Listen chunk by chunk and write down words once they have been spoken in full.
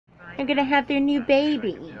They're going to have their new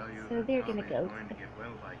baby. So they're going to go.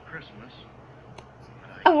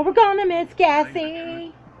 Oh, we're going to miss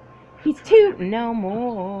Cassie. He's tooting no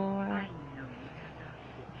more. I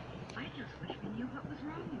just wish we knew what was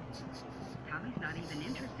wrong with him. Tommy's not even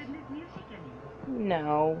interested in his music anymore.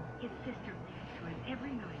 No. His sister reads to him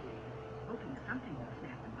every night, hoping something will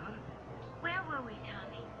snap him out of it. Where were we,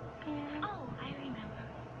 Tommy? Yeah. Oh, I remember.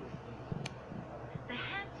 The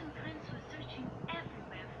handsome prince was searching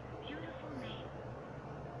everywhere for the beautiful maid.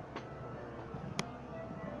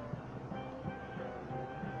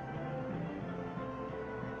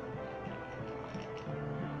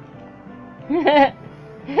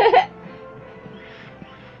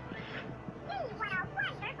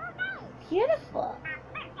 Beautiful.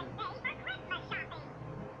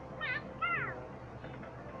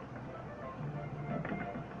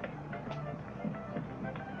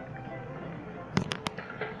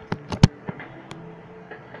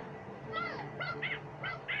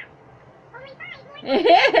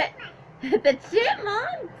 The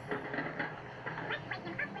chipmunk.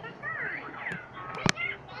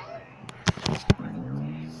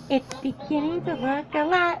 It's beginning to look a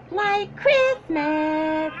lot like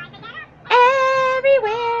Christmas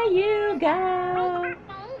everywhere you go.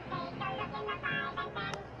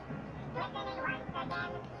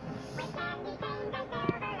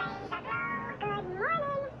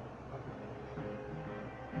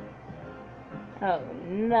 Oh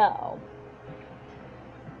no.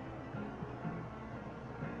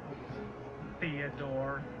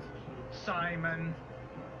 Theodore, Simon,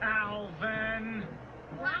 Alvin.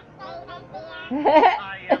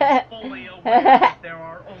 I am fully aware that there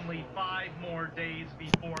are only 5 more days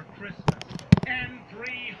before Christmas and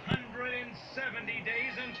 370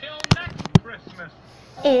 days until next Christmas.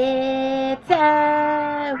 It's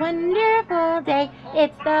a wonderful day.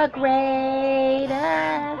 It's the greatest.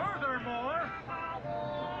 Furthermore,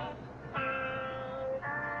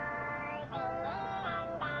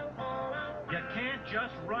 you can't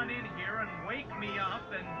just run in here and wake me up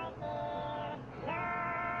and...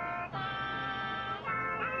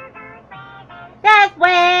 Just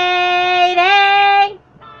waiting.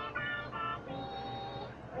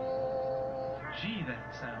 Gee, that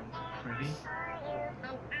sounds pretty.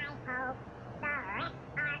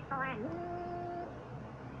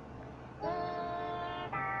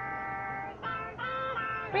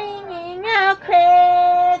 Bringing out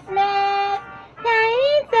Christmas,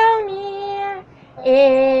 time so near.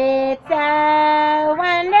 It's a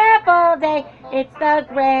wonderful day. It's the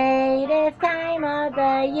greatest time of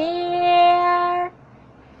the year.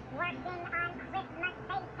 Oh,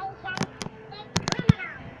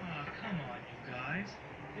 come on, you guys.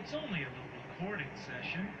 It's only a little recording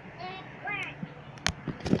session.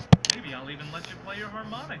 Maybe I'll even let you play your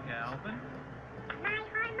harmonica, Alvin.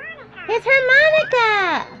 It's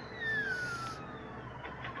harmonica.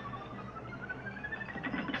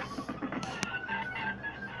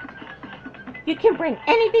 You can bring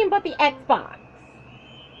anything but the Xbox.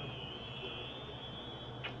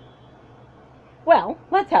 Well,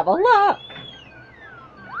 let's have a look.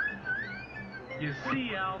 You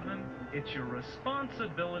see, Alvin, it's your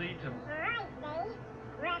responsibility to...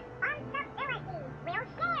 Responsibility. We'll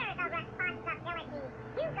share the responsibility.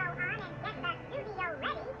 You go on and get the studio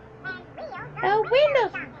ready, and we'll go window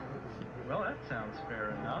shopping. Well, that sounds fair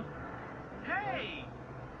enough. Hey!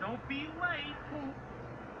 Don't be late!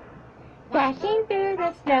 Dashing through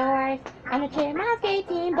the snow ice on a chipmunk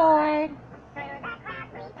skating board. Through the crowd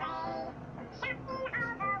we play, shouting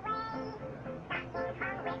all the way. Stocking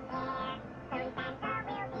hung with care, soon Santa will be here.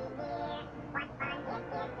 What fun it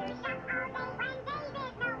is to shop all day when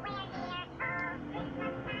David's nowhere near. Oh, Christmas time,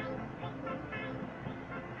 Christmas time,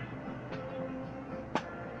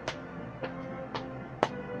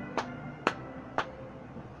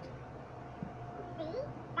 See?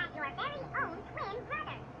 That's your very own twin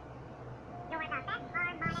brother. You're the best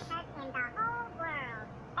harmonicas in the whole world.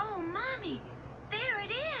 Oh, Mommy, there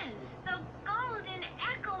it is. The golden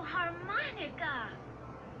echo harmonica.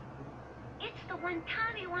 It's the one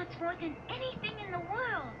Tommy wants more than anything in the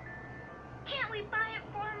world. Can't we buy it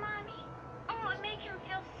for him, Mommy? Oh, it makes him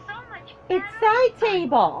feel so much better. It's side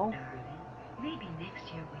table. Maybe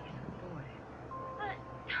next year we can afford it. But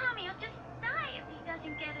Tommy will just die if he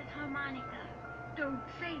doesn't get his harmonica. Don't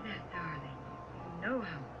say that, darling. You know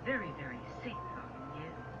how very, very sick Tommy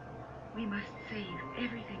is. We must save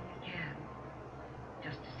everything we can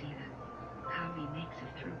just to see that Tommy makes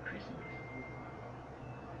it through Christmas.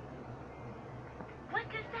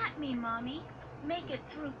 What does that mean, Mommy? Make it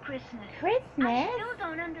through Christmas. Christmas? I still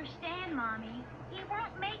don't understand, Mommy. He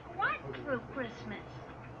won't make what through Christmas?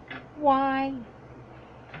 Why?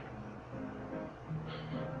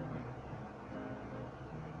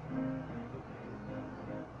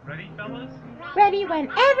 fellas? Ready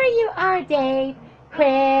whenever you are, Dave.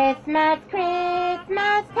 Christmas,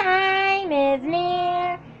 Christmas time is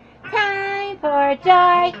near. Time for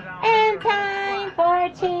joy and time for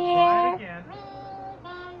Try cheer. it again.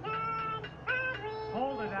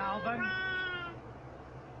 Hold it, Alvin.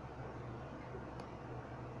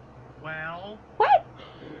 Well, What?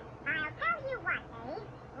 I'll tell you what, Dave.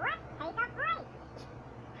 Let's take a break.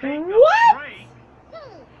 take a What? break.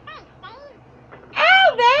 Gee, thanks, Dave.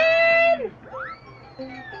 Alvin!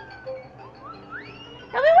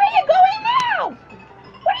 Alvin, where are you going now?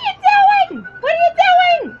 What are you doing? What are you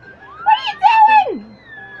doing? What are you doing?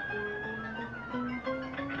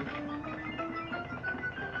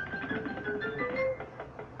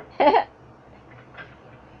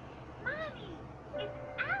 Mommy, it's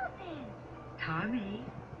Alvin. Tommy,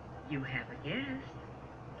 you have a guest.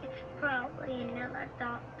 It's probably another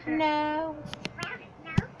doctor. No. Well,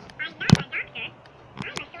 no, I'm not a doctor. I'm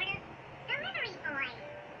a sort of delivery boy.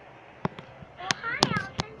 Oh, hi,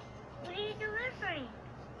 Alvin. What are you delivering?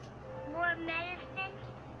 More medicine?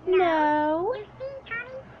 No. You see,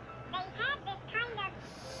 Tommy, they had this kind of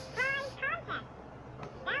prize contest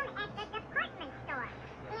down at the department store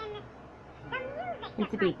in the music Need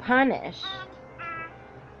to be department. punished. And,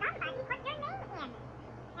 somebody put your name in.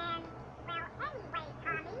 And, well, anyway,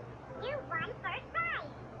 Tommy, you won first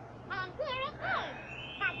prize. And here it is,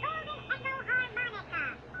 the Golden Echo Harmonica.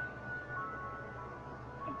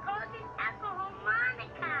 The Golden Echo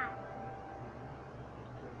Harmonica.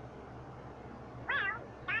 Well,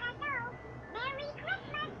 gotta go. Merry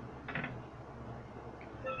Christmas.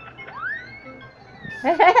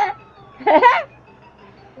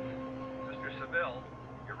 Mr. Seville,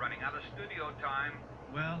 you're running out of studio time.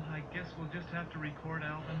 Well, I guess we'll just have to record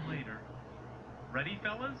Alvin later. Ready,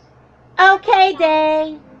 fellas? Okay,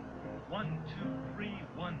 Dave. 1, 2, 3,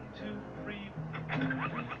 1, 2, 3.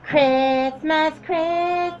 Christmas,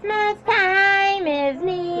 Christmas time is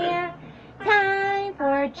near. Time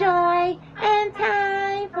for joy and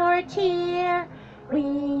time for cheer.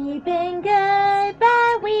 We've been good,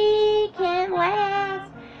 but we can't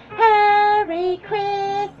last. Hurry,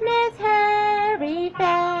 Christmas, hurry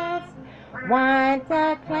fast. Want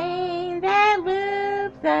a plane